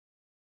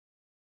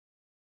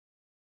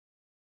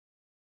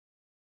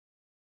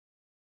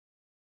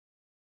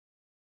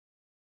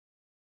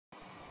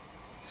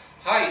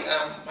Hi,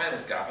 my name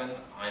is Gavin.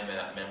 I'm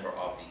a member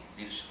of the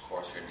leadership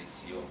course here at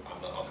DCU.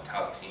 I'm on the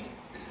talent team.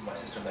 This is my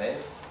sister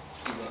Maeve,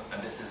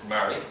 and this is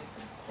Mary.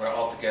 We're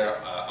all together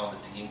on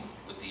the team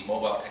with the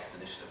Mobile Text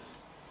Initiative.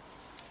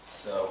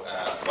 So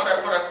what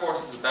our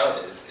course is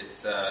about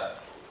is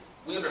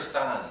we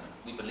understand,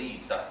 we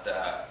believe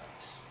that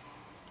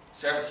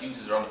service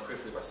users are on the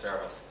periphery of our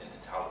service in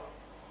talent.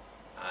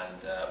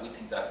 And we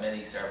think that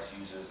many service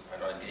users are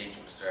not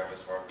engaging with the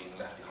service or are being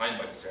left behind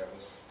by the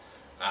service.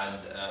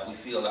 And we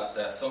feel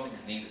that something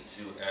is needed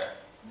to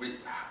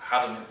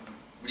have them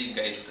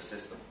re-engage with the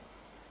system.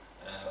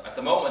 At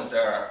the moment,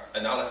 our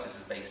analysis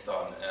is based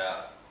on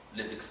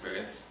lived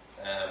experience,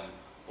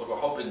 but we're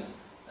hoping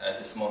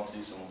this month to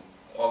do some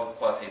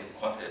qualitative and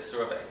quantitative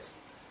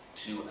surveys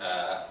to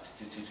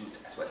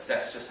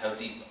assess just how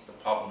deep the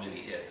problem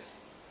really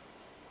is.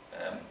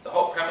 The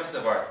whole premise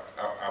of our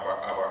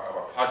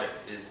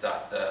project is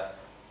that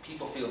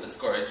people feel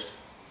discouraged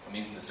from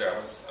using the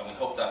service, and we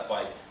hope that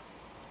by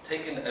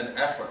taking an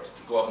effort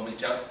to go out and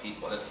reach out to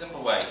people in a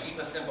simple way,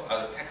 even as simple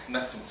as a text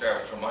messaging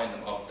service to remind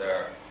them of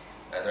their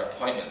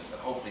appointments,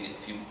 and hopefully a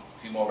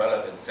few more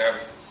relevant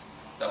services,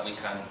 that we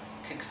can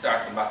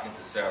kickstart them back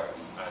into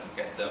service and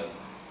get them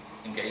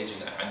engaging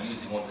and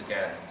using once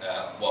again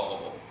what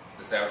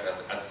the service as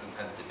it's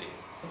intended to be.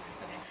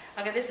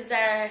 Okay, this is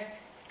our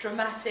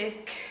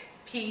dramatic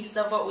piece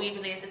of what we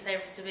believe the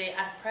service to be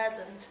at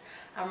present,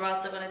 and we're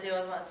also going to do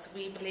what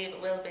we believe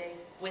it will be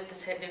with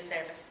the new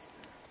service.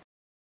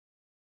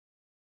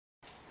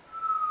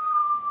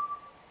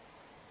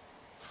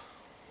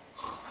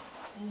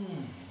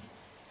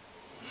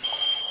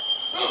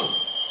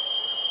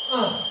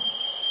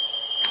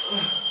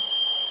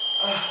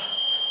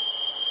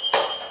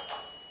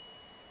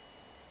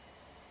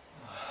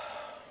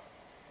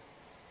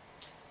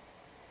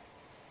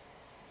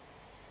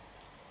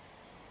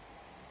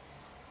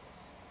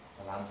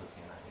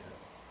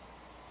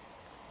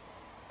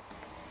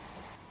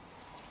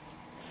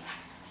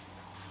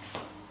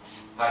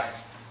 Hi.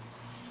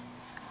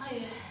 Hi.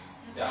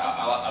 Yeah,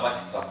 I like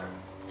the doctor.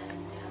 Do you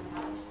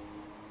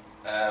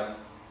have a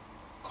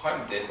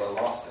Kind of did, but I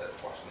lost it,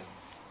 unfortunately.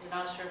 You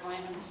lost your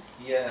appointment?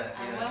 Yeah.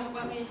 And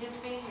when were you due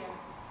to be here?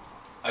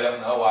 I don't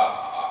know.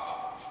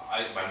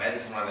 My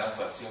medicine ran out,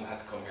 so I assume I had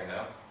to come here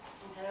now.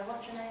 Okay,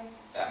 what's your name?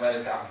 My name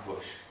is Gavin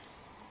Bush.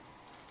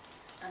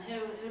 And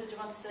who did you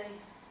want to see?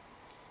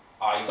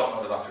 I don't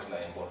know the doctor's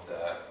name, but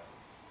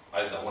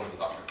I know one of the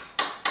doctors.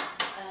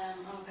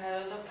 Okay,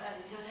 well look,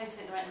 if you'll take a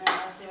seat right now,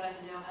 I'll see what I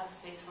can do. I'll have to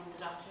speak to one of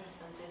the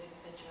doctors and see if we can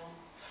fit you in.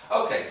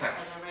 Okay,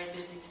 thanks. Because we're very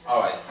busy today.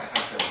 Alright,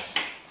 thanks very much.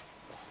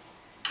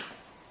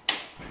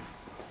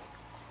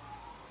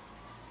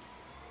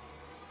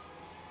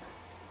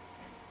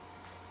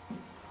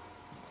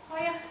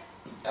 Hiya.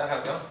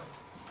 How's it going?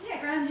 Yeah,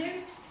 grand you.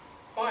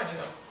 Fine,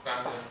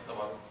 grand, no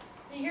bother.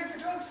 Are you here for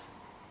drugs?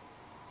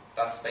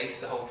 That's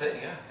basically the whole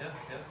thing, yeah. Do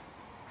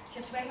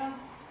you have to wait long?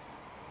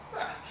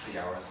 3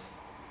 hours.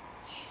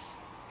 Jeez.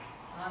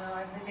 Oh no,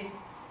 I'm busy.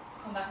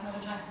 Come back another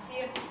time. See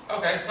you.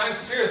 Okay,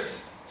 thanks,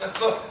 cheers. Best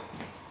of luck.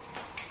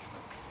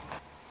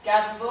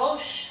 Gavin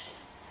Bush.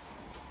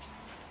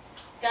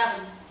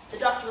 Gavin, the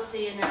doctor will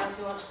see you now if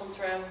you want to come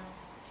through.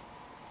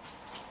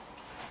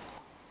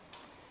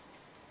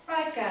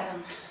 Right,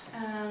 Gavin.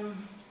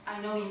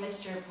 I know you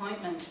missed your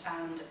appointment,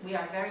 and we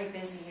are very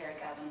busy here,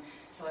 Gavin,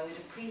 so I would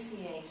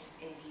appreciate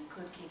if you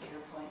could keep your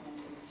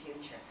appointment in the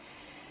future.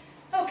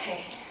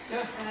 Okay. Yeah.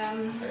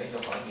 Okay, no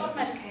problem. What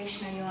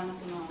medication are you on at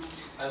the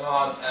moment? I'm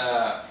on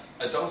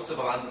a dose of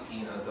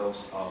olanzapine and a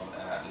dose of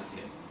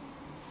lithium.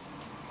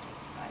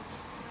 Right.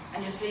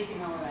 And you're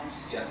sleeping all right?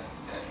 Yeah,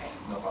 Okay.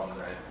 no problem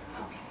there.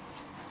 Okay.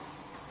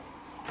 So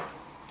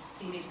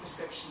you need a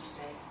prescription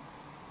today?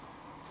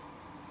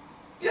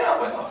 Yeah,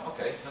 why not?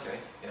 Okay,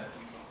 yeah.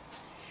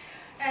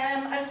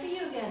 I'll see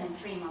you again in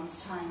 3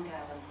 months' time,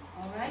 Gavin.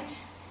 All right?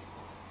 Is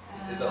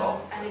that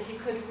all? And if you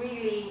could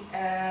really,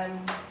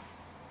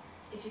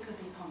 if you could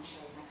be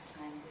punctual next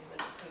time, we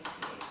would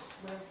appreciate it.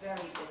 We're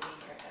very busy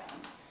here,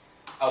 Gavin.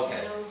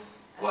 Okay. You know,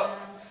 Well,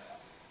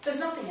 there's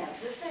nothing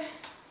else, is there?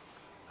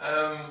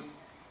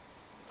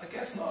 I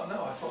guess not.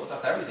 No, I suppose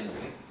that's everything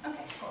really.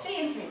 Okay. See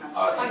you in 3 months.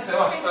 Thanks so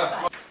much. Okay,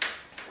 bye.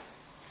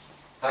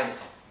 Hi.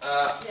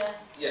 Yeah.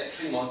 Yeah,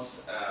 3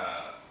 months.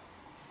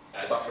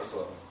 Dr.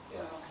 Sullivan.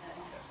 Yeah.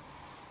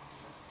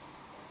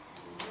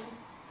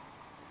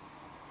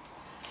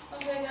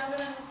 Okay, Gavin,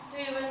 I'll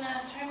see you in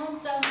 3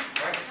 months then.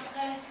 Thanks.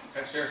 Okay.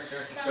 Thanks. Cheers.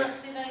 It's Try great. not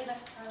to be late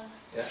next time.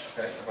 Yeah.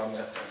 Okay. No problem.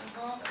 Yeah.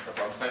 No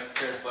problem. Thanks.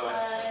 Cheers. Bye.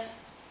 Bye.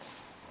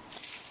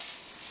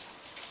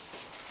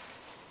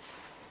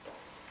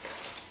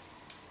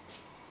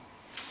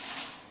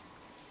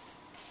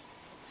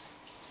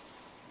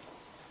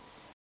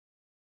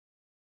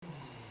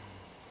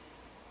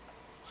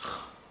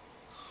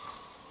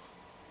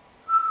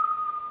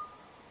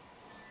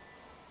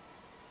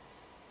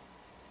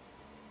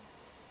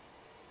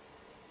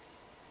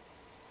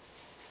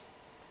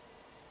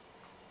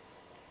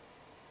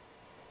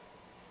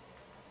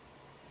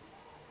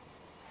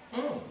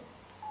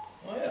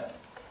 Oh yeah.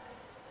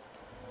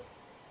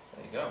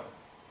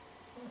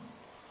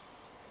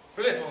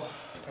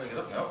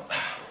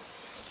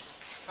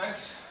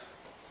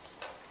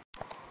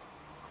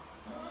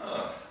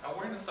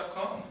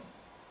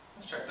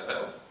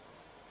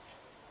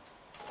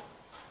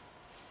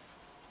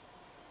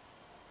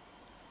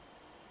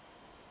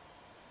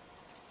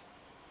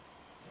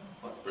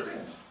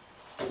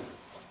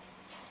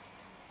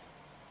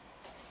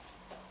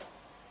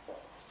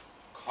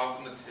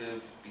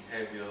 cognitive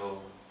behavioural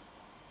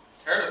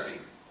therapy.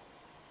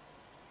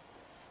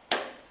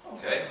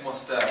 Okay,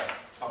 must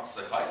talk to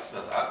psychiatrists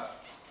about that.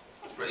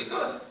 That's pretty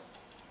good.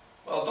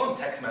 Well done,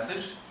 text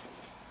message.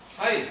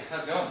 Hi,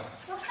 how's it going?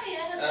 Oh, hi, yeah,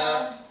 how's it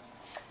going?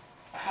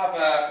 I have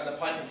an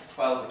appointment for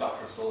 12 with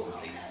Dr. Sullivan,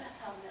 Okay, please. let's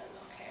have a little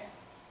look here.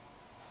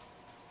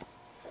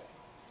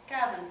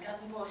 Gavin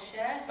Bush,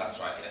 yeah? That's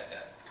right, yeah.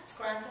 That's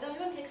grand. So if you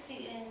want to take a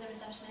seat in the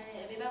reception area,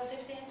 it'll be about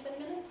 15-20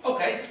 minutes.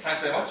 Okay,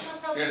 thanks very much. No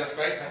problem. Cheers, that's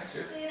great, thanks,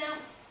 cheers. See you now.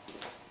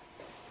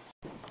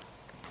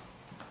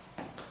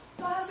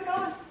 Oh, how's it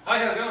going? Hi,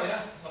 how's it going?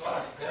 Yeah, not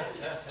bad. Good.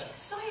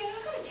 Sorry,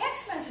 I got a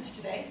text message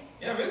today.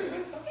 Yeah, really?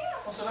 Yeah.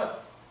 What's it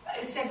up?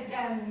 It said,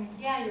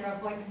 yeah, your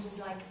appointment is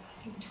like, I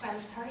think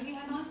 12:30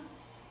 I'm on.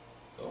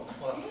 Cool.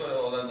 Well, that's good.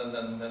 Well, then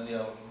you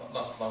know,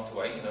 not so long to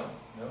wait, you know,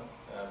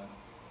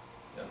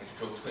 get your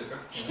drugs quicker.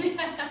 You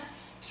know?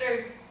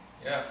 True.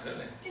 Yeah,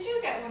 absolutely. Did you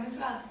get one as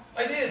well?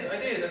 I did.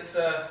 It's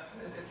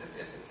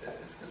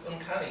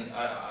uncanny.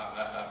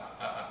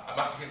 I'm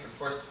actually here for the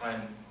first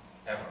time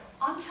ever.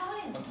 On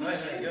time. On Me time,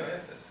 too. there you go.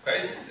 Yes, it's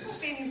crazy. Yeah,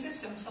 must be a new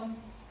system.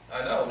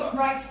 I know. Some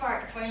bright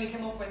spark finally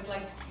came up with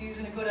like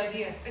using a good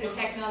idea, bit of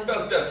technology.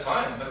 About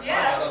time.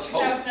 Yeah, Those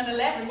posts.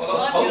 2011. Well,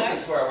 those come on,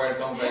 posts weren't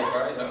gone very Yeah.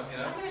 far, you know.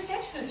 And the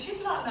receptionist,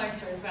 she's a lot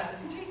nicer as well,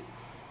 isn't she?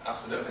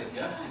 Absolutely,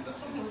 yeah.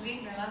 Something was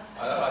eating her last I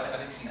time. know. I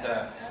think she's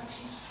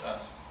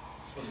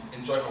supposed to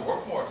enjoy her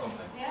work more or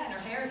something. Yeah, and her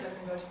hair is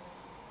looking good.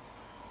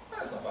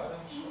 That's not bad.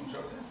 I'm sure it is.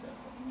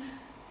 Yeah.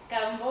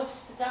 Gavin Bush,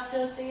 the doctor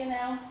will see you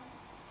now.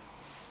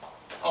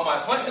 Oh, my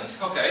appointment.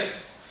 Okay.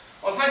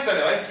 Well, thanks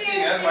anyway. See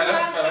you again. Bye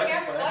now. Take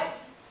care. Bye. Bye.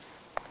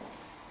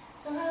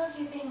 So how have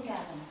you been,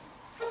 Gavin?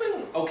 I've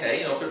been okay,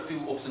 you know, a few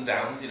ups and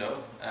downs, you know.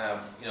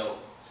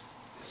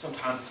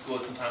 Sometimes it's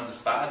good, sometimes it's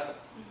bad.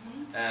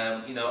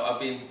 You know, I've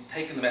been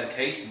taking the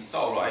medication, it's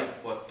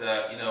alright, but,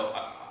 you know,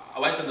 I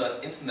went on the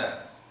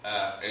internet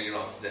earlier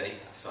on today.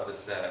 I saw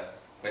this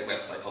great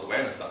website called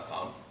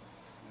awareness.com.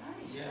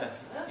 Right, Yeah,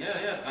 that's good.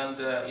 yeah, and,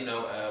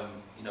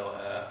 I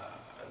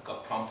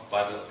got prompted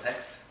by a little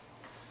text.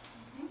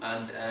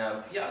 And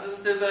yeah, there's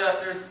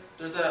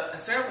a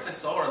service I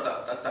saw on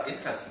that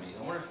interests me.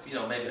 I wonder if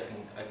maybe I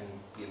can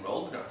be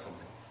enrolled in it or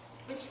something.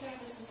 Which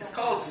service was that? It's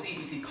called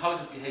CBT,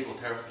 Cognitive Behavioural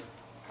Therapy.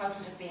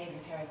 Cognitive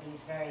behavioural therapy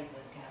is very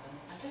good, Gavin.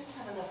 I'll just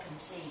have a look and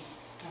see.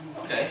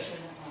 Okay. Get you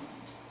in a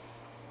moment.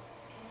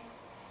 Okay.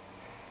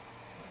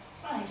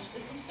 Right, we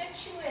can fit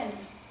you in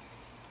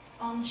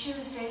on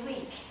Tuesday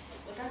week.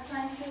 Would that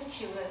time suit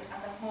you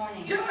at the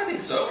morning? Yeah, I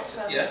think so. At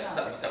 12 Yes,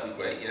 o'clock? that'd be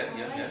great. Yeah.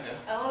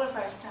 All of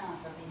our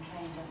staff are being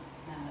trained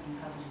now in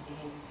cognitive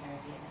behavioural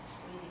therapy, and it's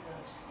really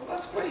good. Well,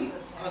 that's great.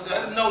 Good Because service. I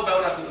didn't know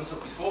about that until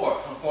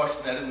before.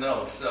 Unfortunately, I didn't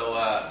know. So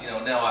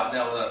now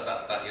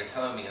that you're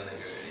telling me, and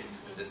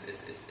it's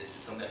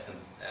something I can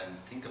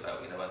think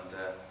about.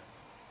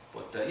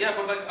 But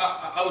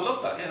I would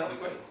love that. Yeah, that'd be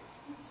great.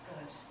 That's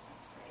good.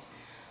 That's great.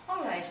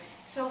 All right.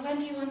 So when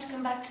do you want to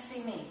come back to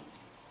see me?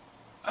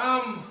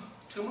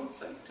 2 months,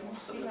 say 2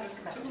 months. You'd like to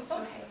come back to?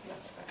 Okay,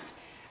 that's great.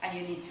 And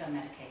you need some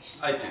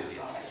medication. I do, yes.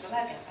 All right. Well,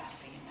 I'll get that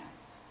for you now.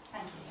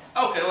 Thank you.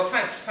 Okay, well,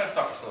 thanks,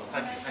 Dr. Sullivan.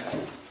 Thank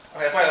you.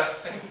 Okay, bye now.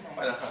 Thank you very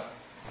Bye now. much.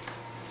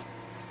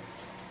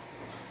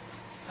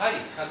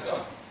 Hi, how's it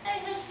going? Hey,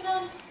 how's it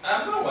going?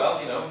 I'm going well,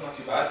 not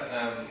too bad.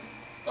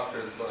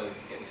 Doctor is going to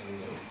get me something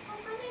new. Oh,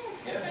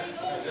 brilliant. That's Yeah, very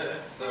good.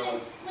 yeah, so,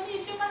 Brilliant. When are you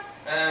due back?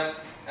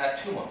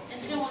 2 months. In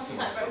 2 months'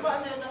 time. Right, what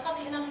I'll do is I'll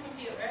pop you in on the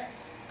computer,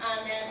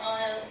 and then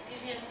I'll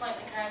give you an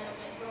appointment card.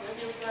 What we'll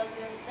do as well is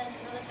we'll send you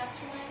another tax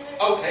reminder.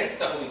 Okay,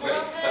 that would be Is great.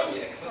 that okay? That would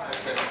be excellent. Right,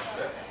 Thanks very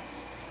much. Yeah. okay.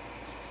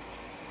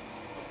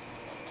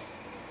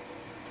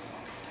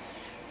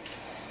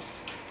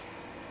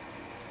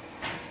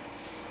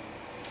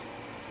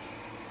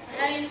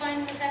 How are you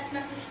finding the text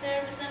message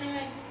service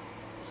anyway?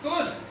 It's good,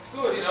 well, it's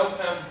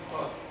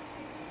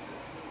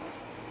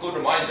a good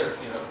reminder,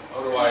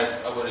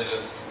 otherwise I would have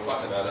just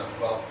forgotten about it.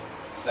 Well,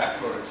 slept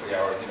for 3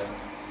 hours,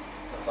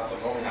 that's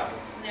what normally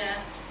happens. Yeah.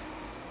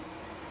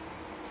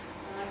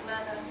 Well, I'm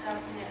glad that it's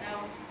helping you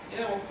out.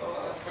 Yeah, well,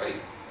 that's great.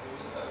 That's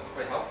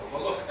very helpful.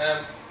 Well, look,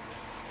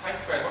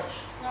 thanks very much.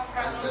 No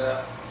problem. And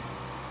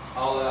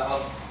I'll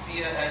see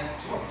you in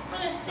 2 months.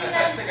 Brilliant. See you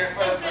Thanks, then. take care.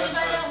 Thanks, Lily.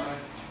 Bye now.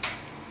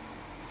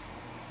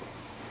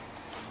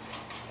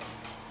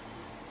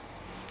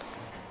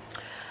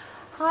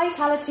 Hi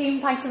Tala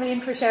team, thanks a million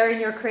for sharing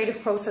your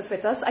creative process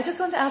with us. I just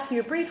want to ask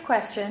you a brief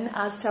question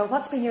as to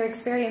what's been your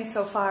experience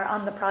so far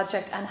on the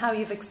project and how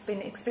you've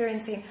been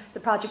experiencing the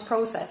project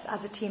process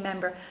as a team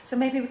member. So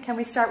maybe can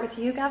we start with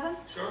you, Gavin?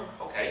 Sure,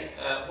 okay.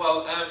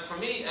 For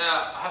me,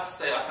 I have to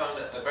say I found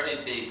a very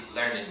big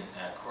learning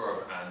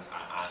curve and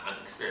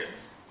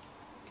experience,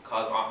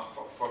 because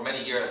for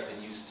many years I've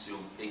been used to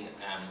being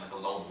like a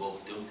lone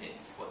wolf doing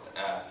things, but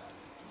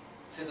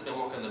since I've been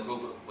working in the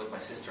group with my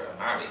sister and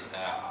Mary,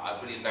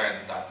 I've really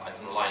learned that I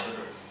can rely on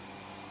others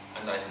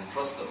and that I can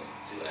trust them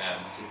to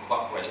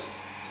cooperate,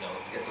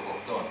 to get the work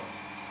done.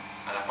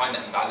 And I find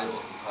that invaluable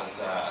because,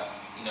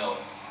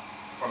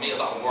 for me a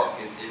lot of work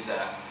is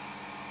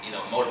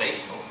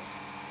motivational,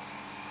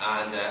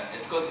 and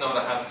it's good to know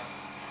that I have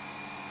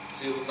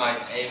two nice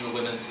able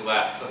women to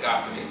look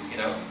after me, you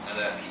know, and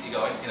keep me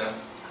going, you know.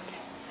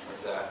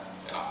 Because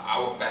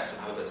I work best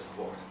with a bit of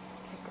support.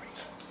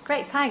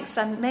 Great, thanks.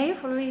 And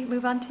Maeve, will we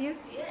move on to you?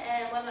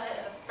 Yeah, well,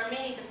 for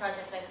me, the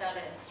project, I found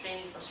it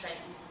extremely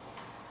frustrating.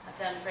 I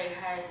found it very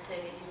hard to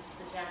get used to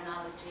the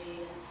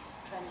terminology and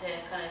trying to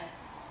kind of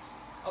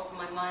open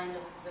my mind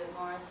up a bit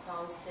more, I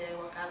suppose, to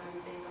what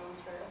Gavin's been going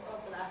through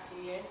over the last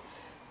few years.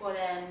 But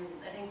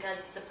I think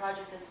as the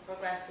project has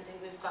progressed, I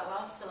think we've got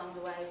lost along the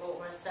way, but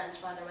we're starting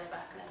to find our way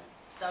back now,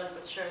 slowly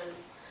but surely.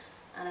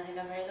 And I think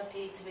I'm very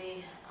lucky to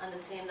be on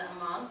the team that I'm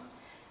on.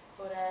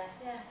 But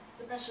yeah,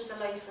 the pressures of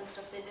life and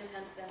stuff, they do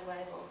tend to get in the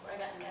way, but we're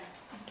getting there,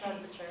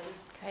 slowly but surely.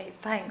 Okay,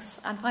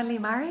 thanks. And finally,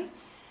 Mary?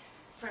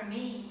 For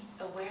me,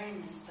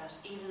 awareness that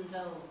even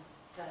though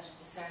that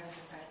the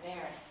services are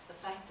there, the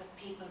fact that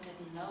people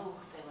didn't know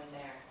they were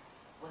there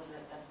was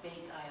a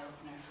big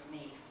eye-opener for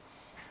me.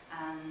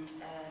 And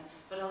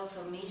but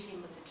also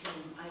meeting with the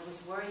team, I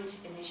was worried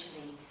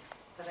initially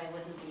that I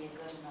wouldn't be a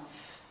good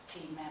enough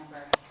team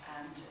member,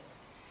 and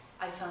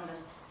I found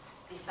that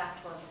the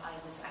fact was I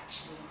was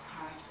actually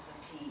part of a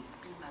team.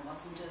 I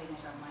wasn't doing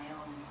it on my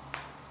own,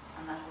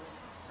 and that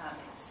was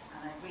fabulous,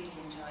 and I've really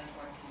enjoyed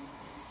working with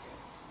these two.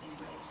 It's been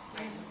great,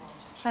 very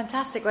supportive.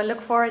 Fantastic. Well,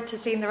 look forward to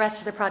seeing the rest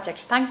of the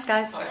project. Thanks,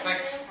 guys.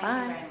 Thanks.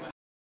 Thank you very much.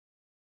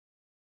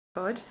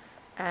 Good.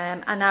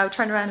 And now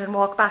turn around and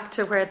walk back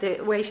to where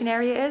the waiting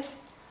area is.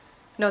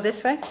 No,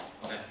 this way?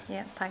 Okay.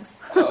 Yeah, thanks.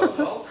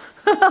 Hello,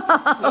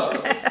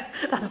 Okay.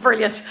 That's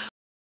brilliant.